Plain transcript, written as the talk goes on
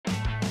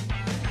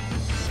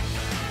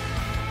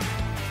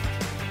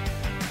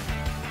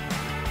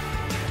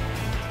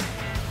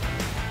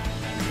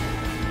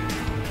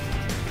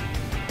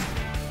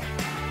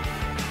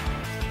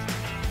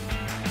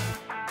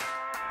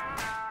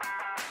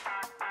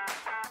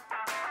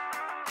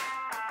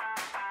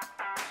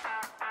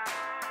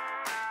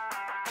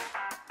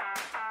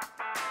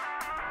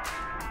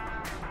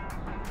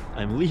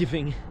I'm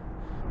leaving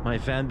my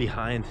van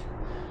behind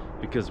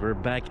because we're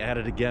back at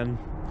it again.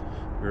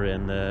 We're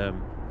in the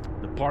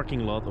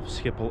parking lot of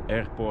Schiphol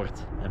Airport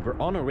and we're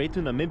on our way to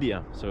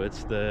Namibia. So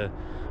it's the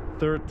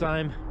third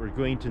time we're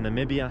going to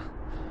Namibia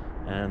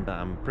and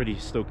I'm pretty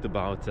stoked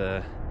about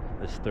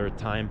this third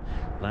time.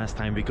 Last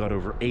time we got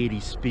over 80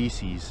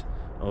 species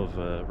of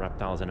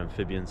reptiles and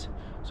amphibians,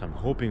 so I'm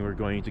hoping we're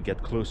going to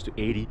get close to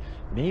 80,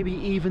 maybe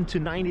even to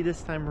 90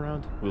 this time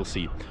around. We'll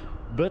see.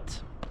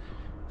 But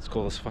it's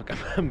cold as fuck.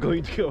 I'm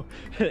going to go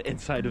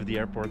inside of the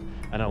airport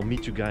and I'll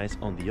meet you guys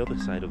on the other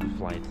side of the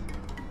flight.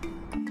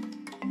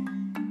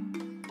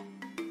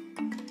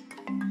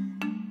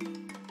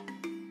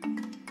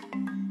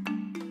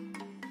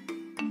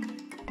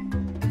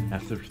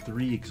 After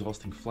 3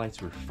 exhausting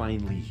flights, we're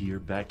finally here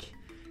back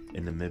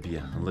in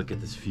Namibia. And look at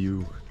this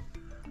view.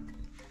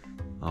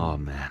 Oh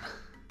man,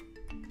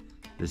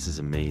 this is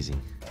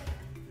amazing.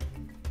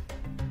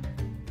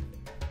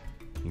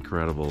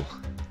 Incredible.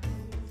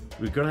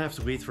 We're gonna have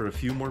to wait for a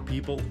few more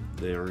people.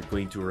 They are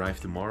going to arrive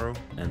tomorrow,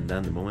 and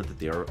then the moment that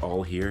they are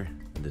all here,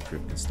 the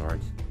trip can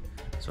start.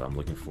 So I'm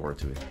looking forward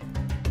to it.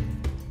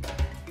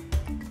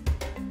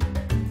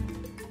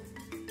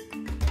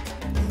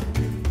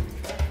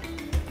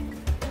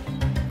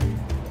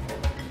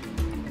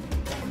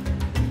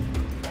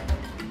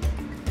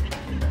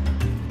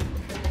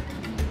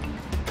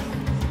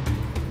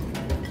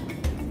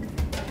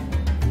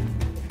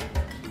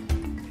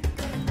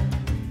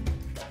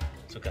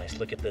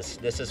 Look at this.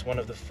 This is one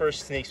of the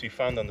first snakes we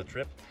found on the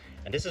trip,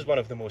 and this is one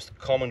of the most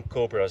common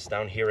cobras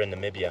down here in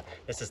Namibia.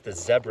 This is the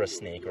zebra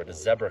snake, or the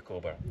zebra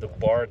cobra, the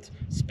barred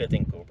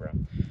spitting cobra.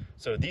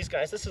 So these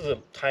guys, this is a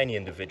tiny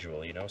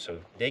individual, you know, so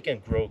they can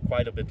grow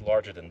quite a bit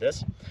larger than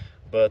this,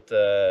 but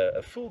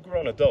a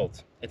full-grown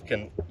adult, it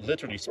can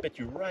literally spit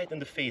you right in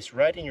the face,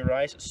 right in your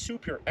eyes,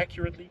 super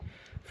accurately,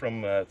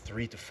 from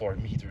 3 to 4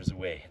 meters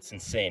away. It's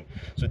insane.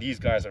 So these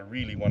guys are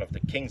really one of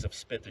the kings of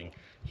spitting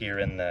here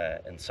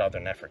in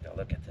southern Africa.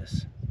 Look at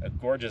this, a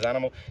gorgeous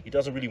animal. He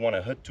doesn't really want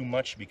to hurt too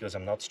much because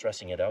I'm not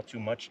stressing it out too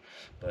much,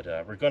 but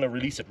we're going to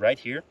release it right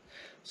here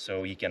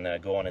so he can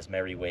go on his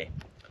merry way.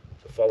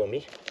 So follow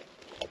me.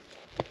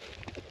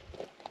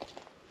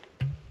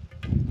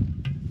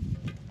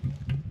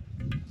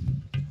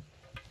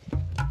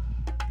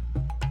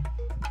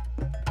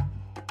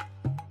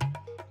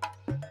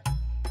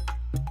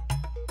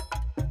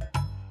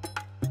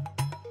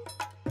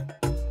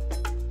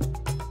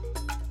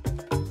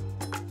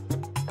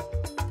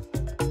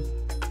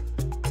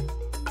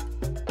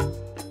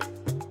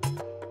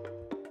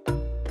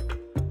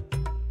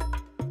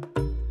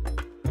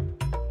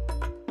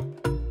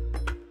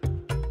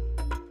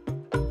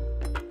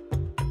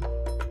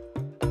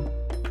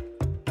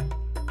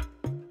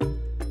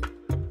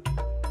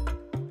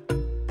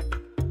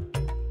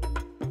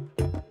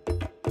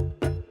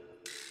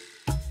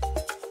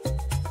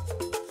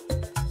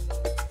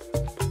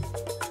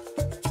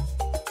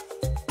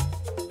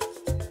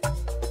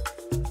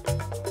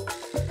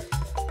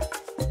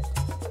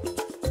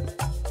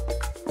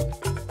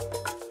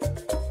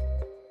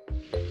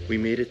 We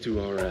made it to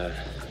our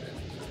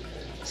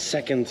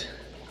second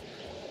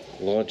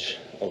lodge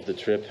of the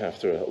trip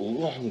after a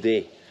long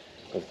day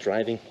of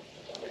driving.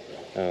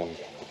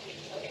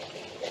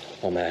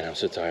 Oh man, I'm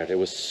so tired. It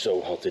was so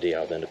hot today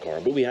out in the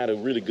car, but we had a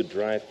really good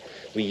drive.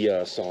 We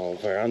saw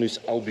Varanus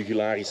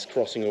albigularis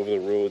crossing over the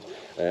road,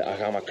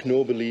 Agama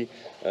knobeli,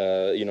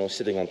 you know,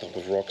 sitting on top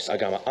of rocks,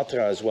 Agama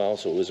atra as well,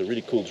 so it was a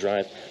really cool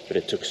drive, but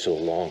it took so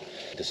long.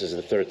 This is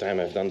the third time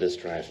I've done this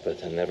drive,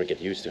 but I never get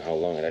used to how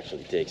long it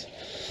actually takes.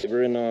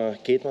 We're in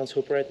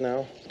H.E.R.P right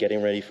now,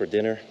 getting ready for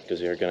dinner,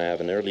 because we're gonna have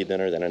an early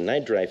dinner, then a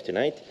night drive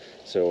tonight.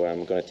 So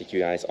I'm gonna take you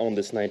guys on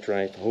this night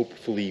drive.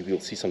 Hopefully we'll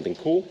see something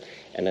cool.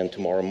 And then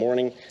tomorrow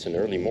morning, it's an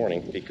early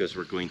morning, because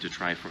we're going to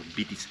try for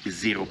Bitis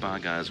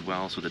zeropaga as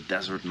well, so the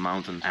desert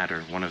mountain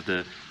adder, one of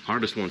the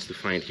hardest ones to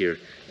find here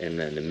in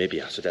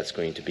Namibia. So that's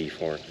going to be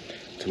for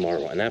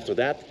tomorrow. And after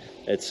that,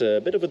 it's a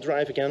bit of a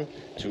drive again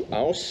to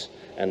Aus,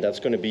 and that's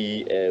going to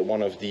be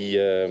one of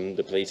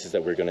the places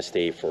that we're going to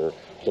stay for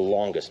the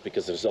longest,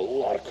 because there's a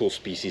lot of cool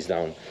species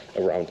down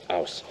around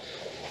Aus.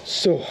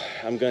 So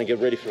I'm going to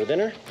get ready for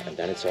dinner, and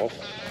then it's off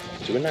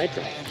to a night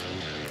drive.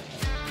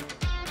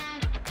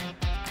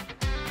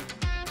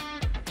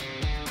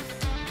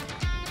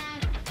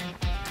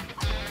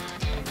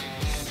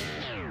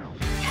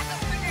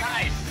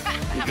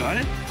 You got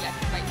it? Yeah,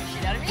 bite the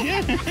shit out of me.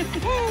 Yeah.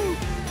 Woo.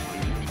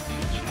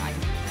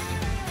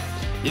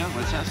 Yeah,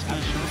 let's ask how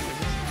sure.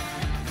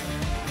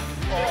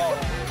 Well,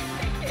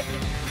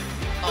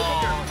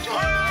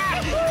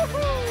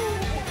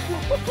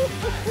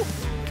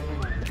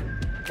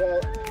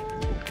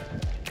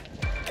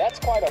 that's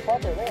quite a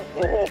fucker there.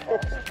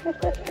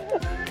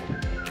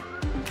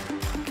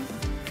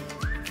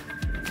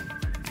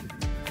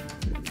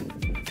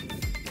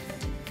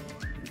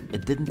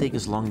 It didn't take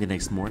us long the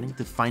next morning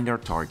to find our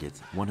target,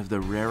 one of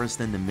the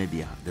rarest in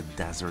Namibia, the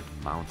desert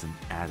mountain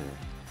adder.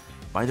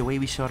 By the way,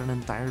 we shot an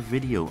entire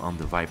video on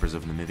the vipers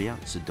of Namibia,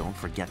 so don't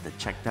forget to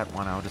check that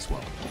one out as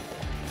well.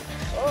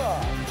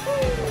 Oh,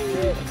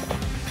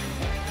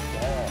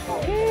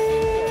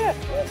 Yeah!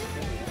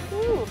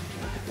 Woo.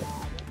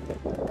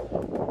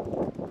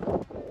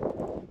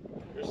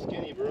 You're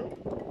skinny, bro.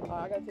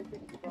 I gotta take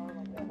pictures of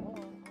like that. Hold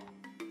on.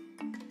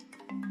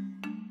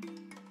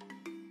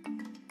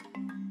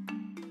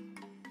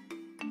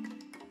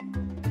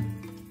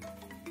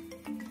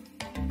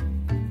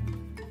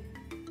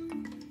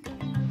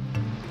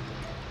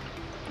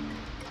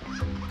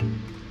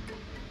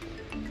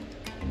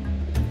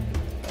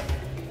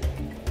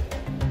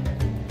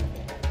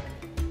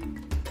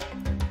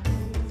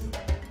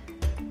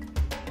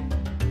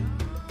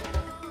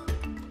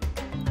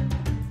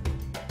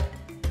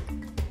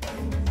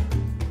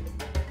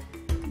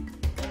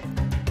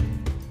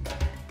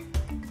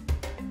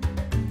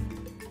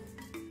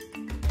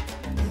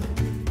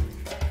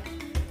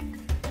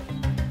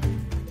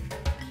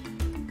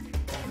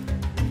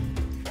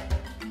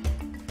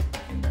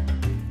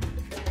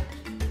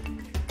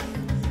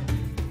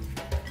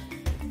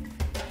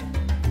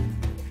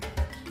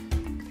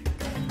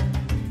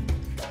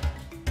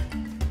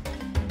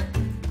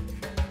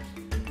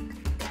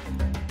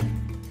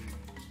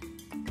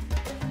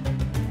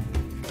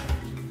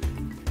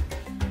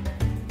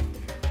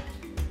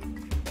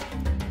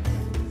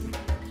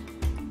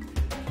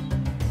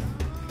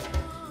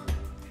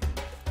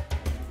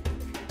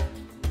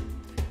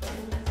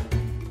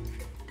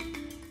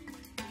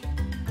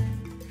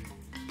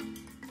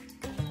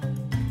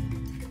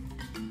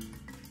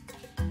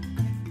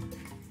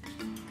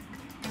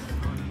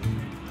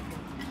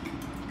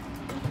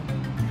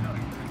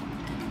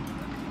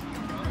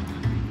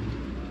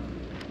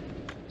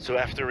 So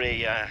after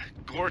a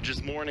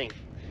gorgeous morning,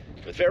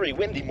 a very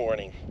windy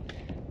morning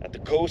at the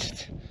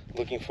coast,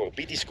 looking for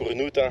Bitis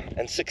cornuta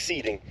and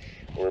succeeding,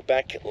 we're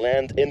back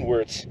land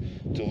inwards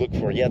to look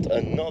for yet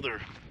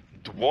another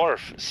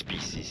dwarf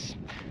species.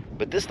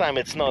 But this time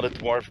it's not a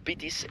dwarf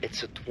Bitis,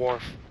 it's a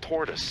dwarf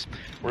tortoise.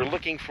 We're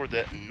looking for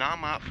the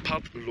Nama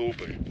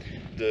padloper,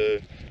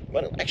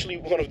 actually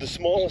one of the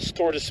smallest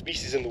tortoise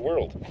species in the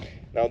world.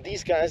 Now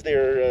these guys,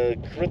 they're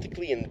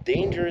critically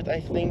endangered, I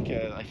think.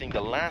 I think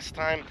the last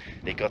time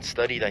they got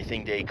studied, I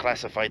think they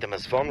classified them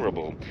as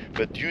vulnerable.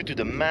 But due to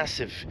the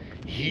massive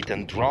heat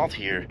and drought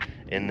here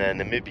in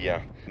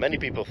Namibia, many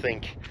people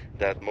think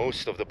that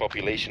most of the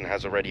population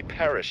has already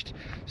perished.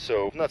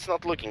 So it's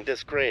not looking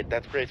that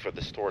great for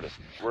this tortoise.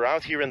 We're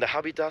out here in the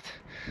habitat.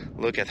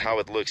 Look at how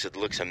it looks. It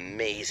looks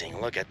amazing.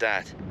 Look at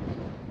that.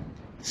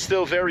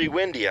 Still very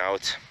windy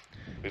out.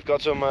 We've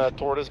got some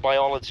tortoise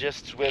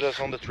biologists with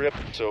us on the trip,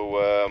 so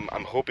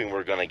I'm hoping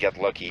we're gonna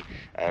get lucky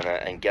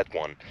and get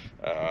one.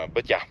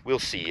 But yeah, we'll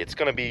see. It's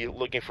gonna be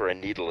looking for a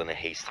needle in a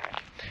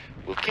haystack.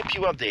 We'll keep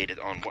you updated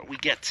on what we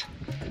get.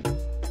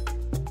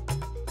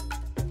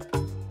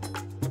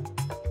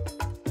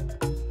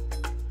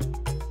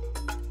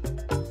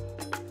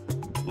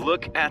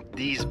 Look at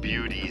these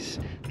beauties.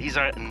 These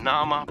are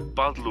Nama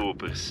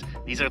padlopers.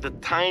 These are the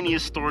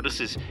tiniest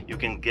tortoises you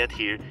can get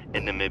here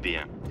in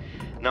Namibia.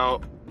 Now,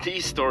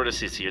 these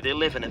tortoises here, they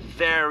live in a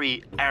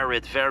very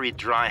arid, very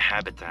dry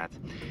habitat,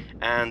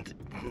 and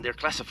they're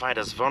classified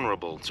as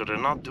vulnerable, so they're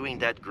not doing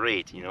that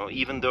great, you know.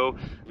 Even though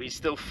we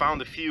still found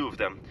a few of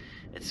them,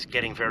 it's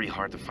getting very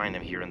hard to find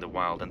them here in the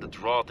wild, and the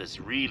drought is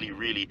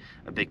really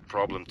a big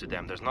problem to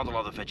them. There's not a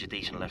lot of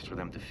vegetation left for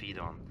them to feed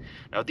on.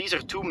 Now these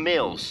are two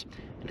males,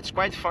 and it's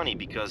quite funny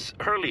because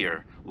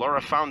earlier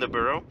Laura found a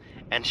burrow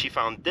and she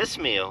found this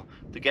male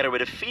together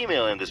with a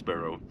female in this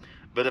burrow.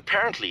 But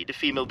apparently the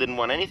female didn't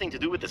want anything to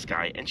do with this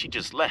guy and she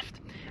just left.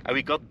 And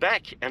we got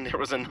back and there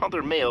was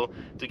another male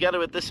together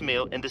with this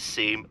male in the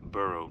same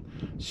burrow.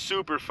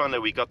 Super fun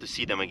that we got to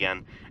see them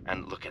again.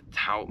 And look at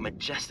how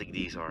majestic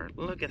these are.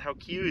 Look at how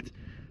cute.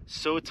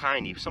 So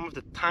tiny. Some of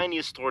the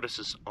tiniest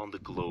tortoises on the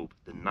globe.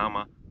 The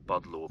Nama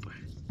padloper.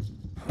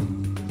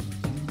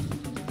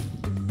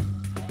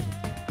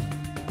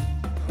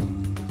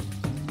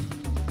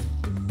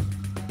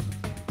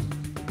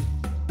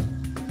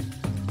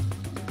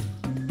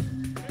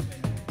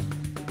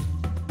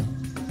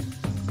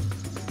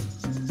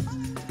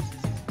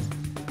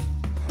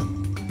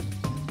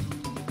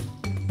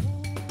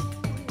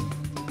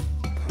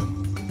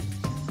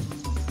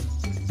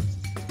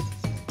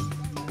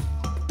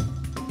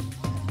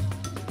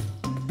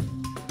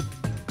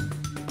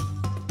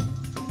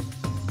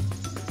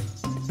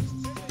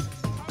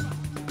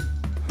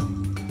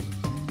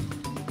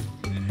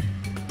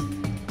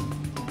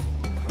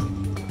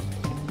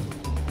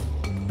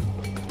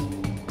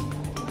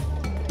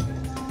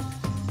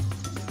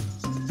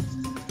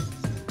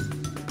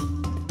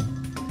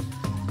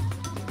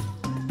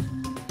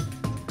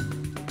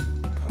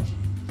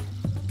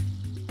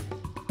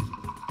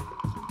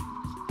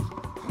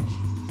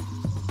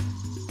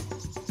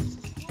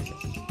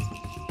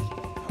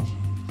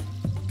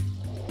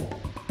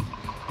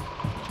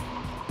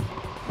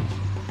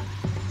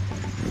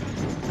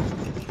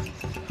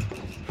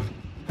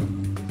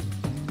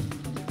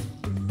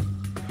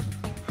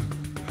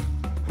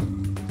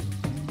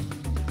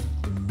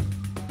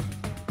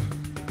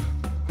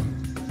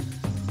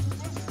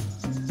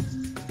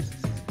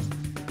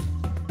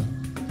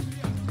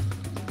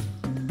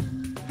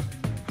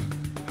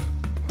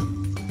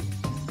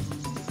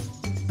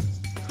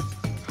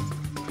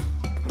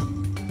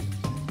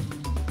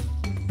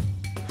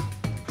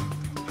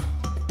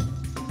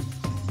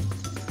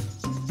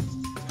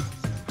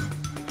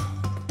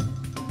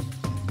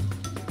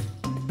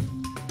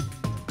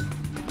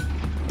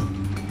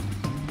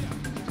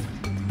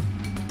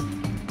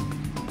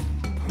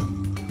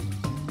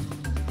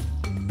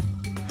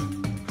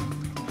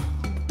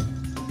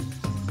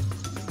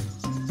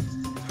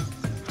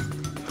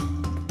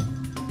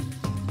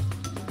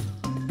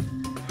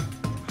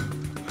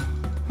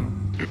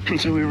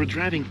 So we were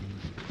driving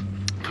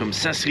from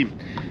Sasri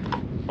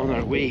on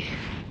our way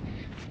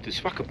to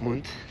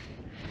Swakopmund,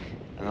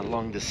 and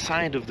along the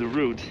side of the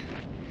road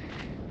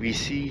we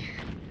see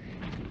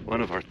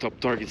one of our top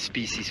target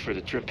species for the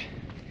trip,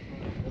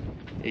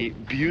 a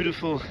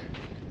beautiful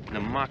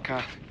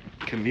Namaka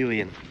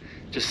chameleon,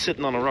 just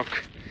sitting on a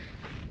rock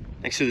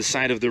next to the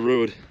side of the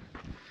road.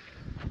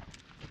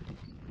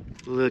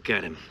 Look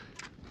at him.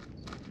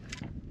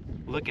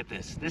 Look at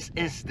this. This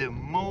is the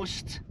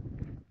most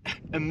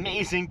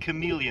amazing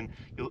chameleon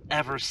you'll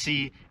ever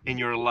see in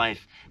your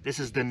life. This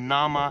is the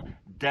Nama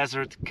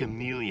desert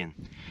chameleon.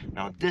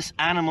 Now, this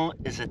animal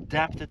is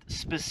adapted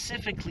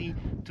specifically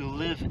to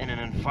live in an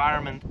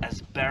environment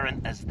as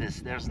barren as this.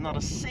 There's not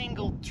a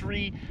single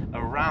tree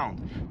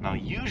around. Now,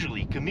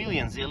 usually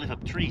chameleons, they live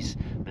up trees,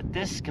 but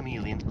this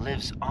chameleon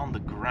lives on the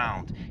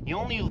ground. He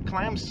only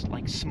climbs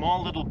like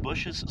small little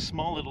bushes,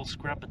 small little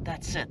scrap, but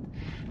that's it.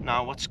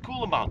 Now, what's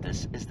cool about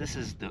this is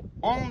the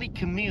only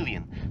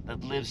chameleon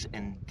that lives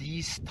in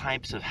these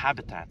types of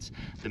habitats.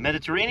 The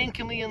Mediterranean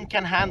chameleon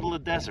can handle a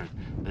desert,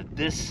 but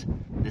this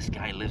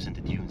guy lives in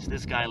the dunes.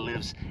 This guy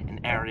lives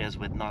in areas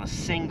with not a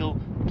single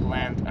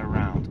plant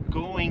around,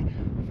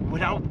 going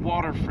without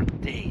water for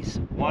days.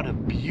 What a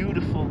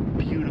beautiful,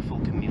 beautiful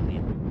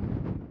chameleon.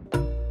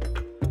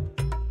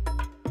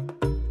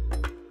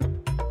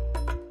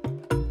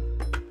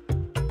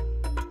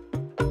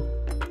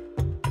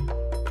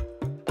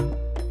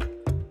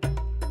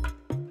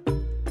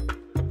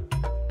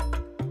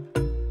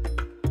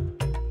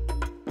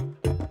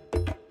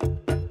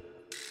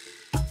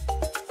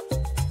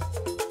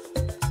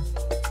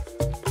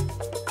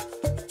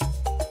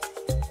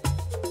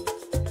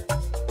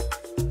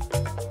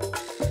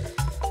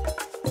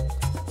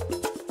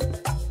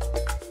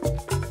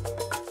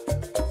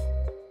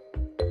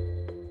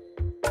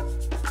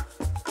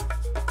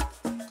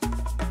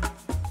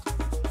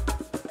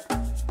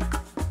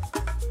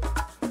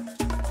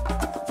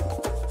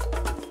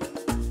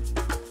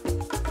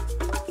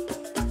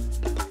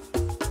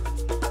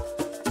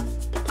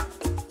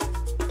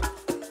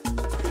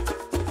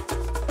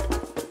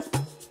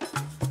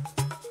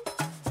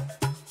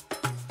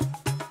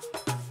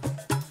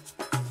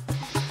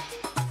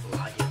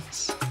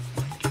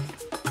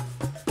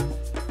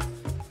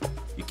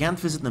 You can't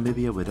visit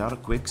Namibia without a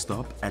quick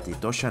stop at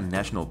Etosha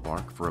National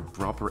Park for a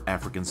proper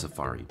African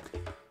safari.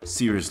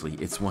 Seriously,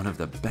 it's one of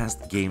the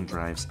best game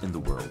drives in the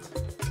world.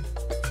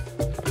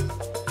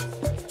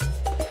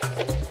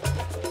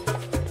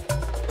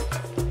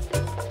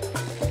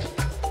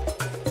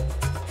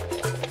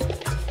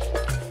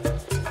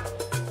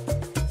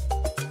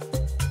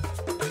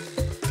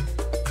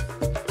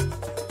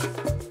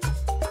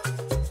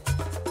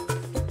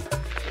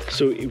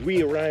 So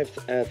we arrived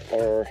at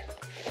our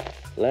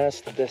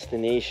last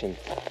destination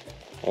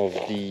of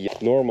the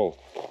normal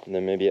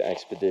Namibia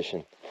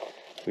expedition.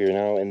 We are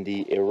now in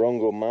the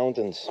Erongo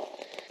Mountains.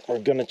 We're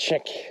gonna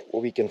check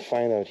what we can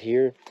find out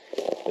here,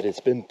 but it's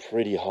been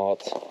pretty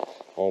hot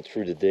all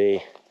through the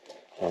day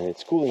and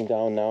it's cooling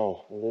down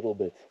now a little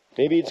bit.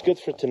 Maybe it's good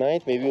for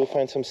tonight. Maybe we'll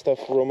find some stuff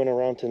roaming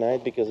around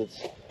tonight because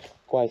it's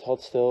quite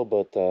hot still,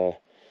 but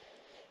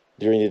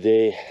during the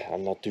day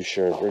I'm not too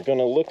sure. We're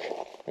gonna look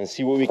and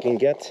see what we can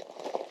get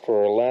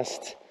for our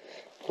last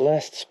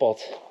spot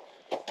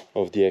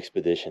of the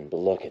expedition.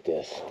 But look at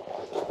this.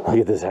 Look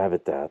at this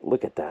habitat.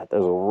 Look at that.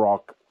 There's a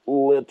rock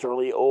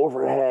literally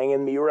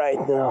overhanging me right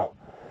now.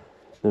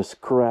 There's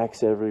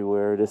cracks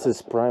everywhere. This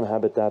is prime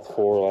habitat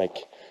for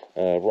like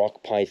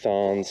rock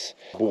pythons,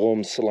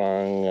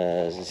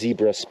 boomslang,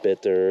 zebra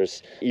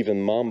spitters,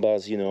 even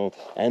mambas, you know,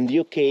 and the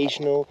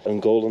occasional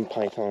Angolan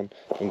python,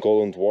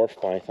 Angolan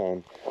dwarf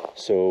python.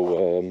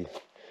 So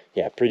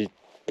yeah, pretty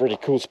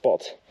cool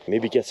spot.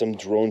 Maybe get some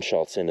drone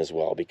shots in as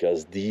well,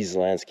 because these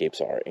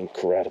landscapes are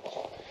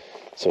incredible.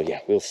 So yeah,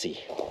 we'll see.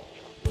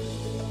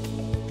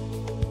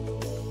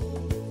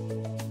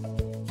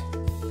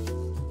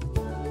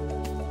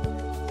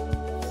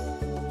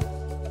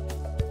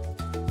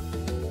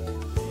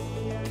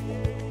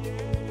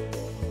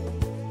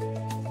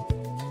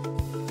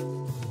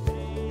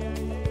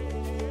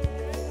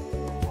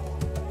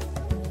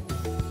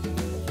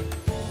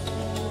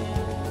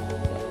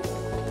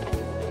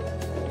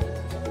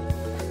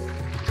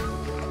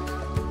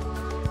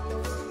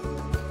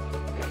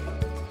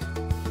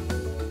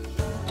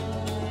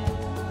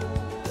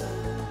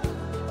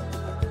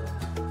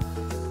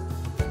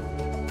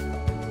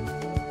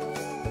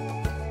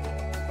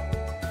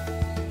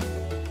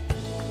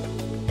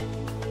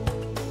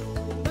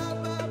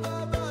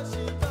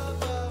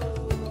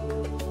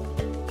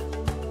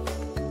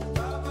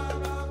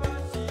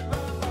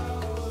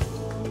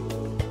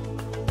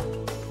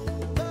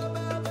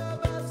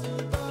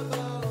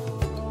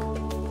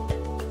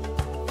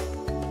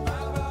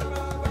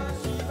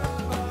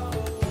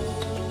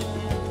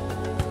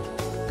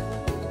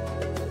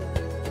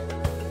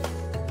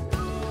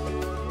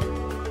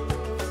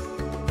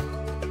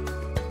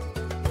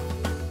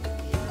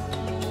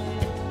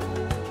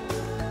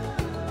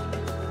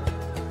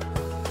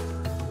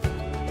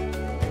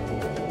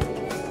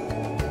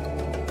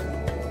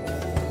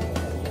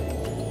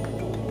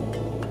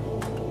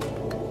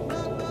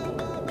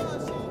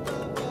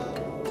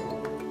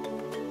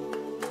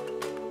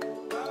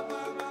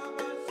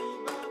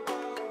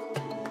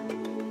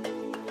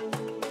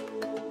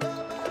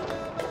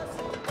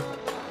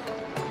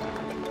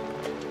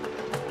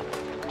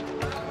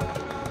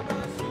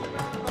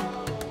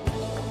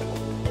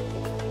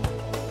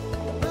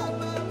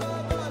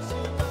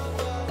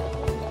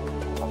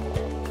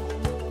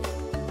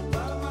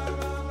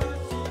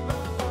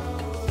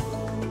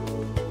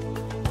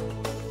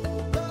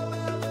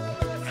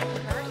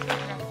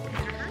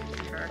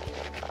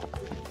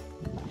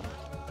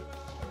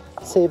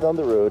 safe on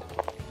the road.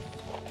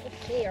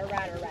 Okay, all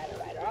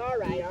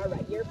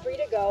right. You're free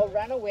to go.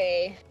 Run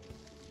away.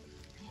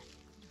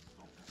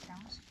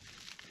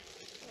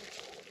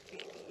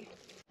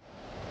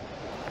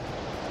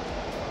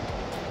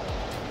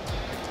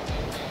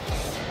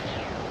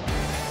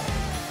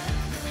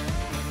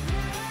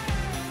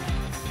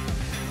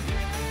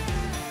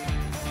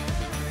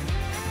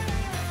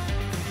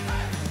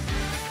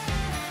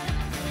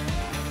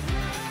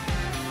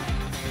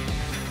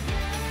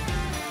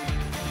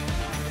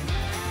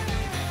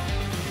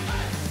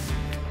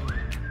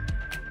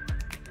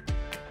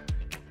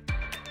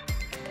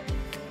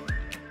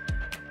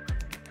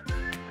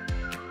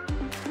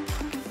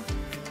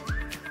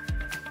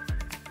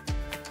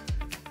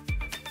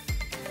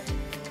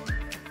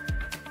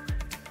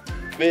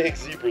 Big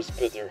zebra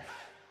spitter.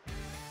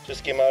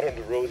 Just came out on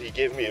the road, he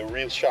gave me a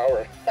real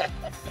shower.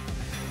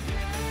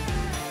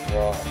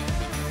 Wow.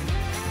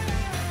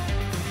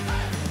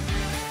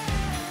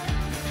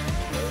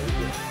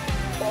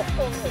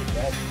 Oh,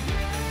 that's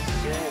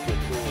super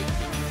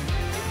cool.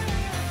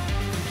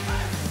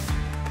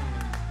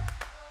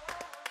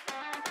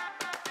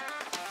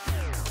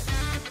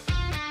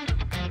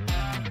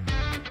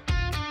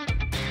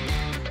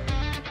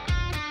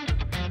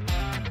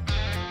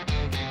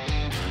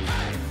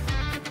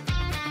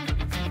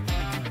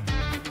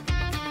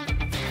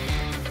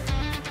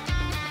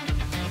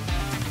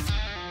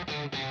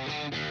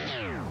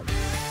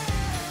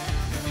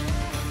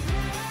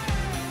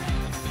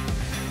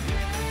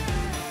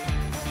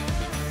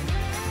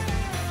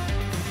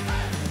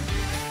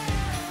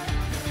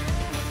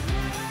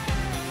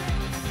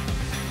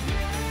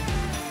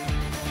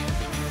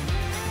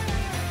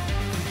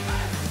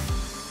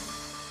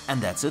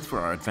 And that's it for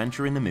our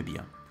adventure in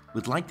Namibia.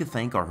 We'd like to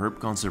thank our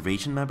H.E.R.P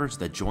conservation members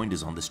that joined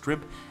us on this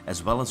trip,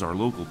 as well as our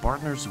local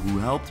partners who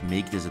helped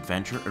make this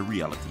adventure a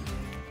reality.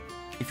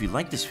 If you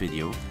liked this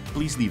video,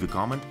 please leave a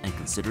comment and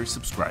consider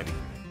subscribing.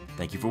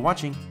 Thank you for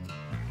watching!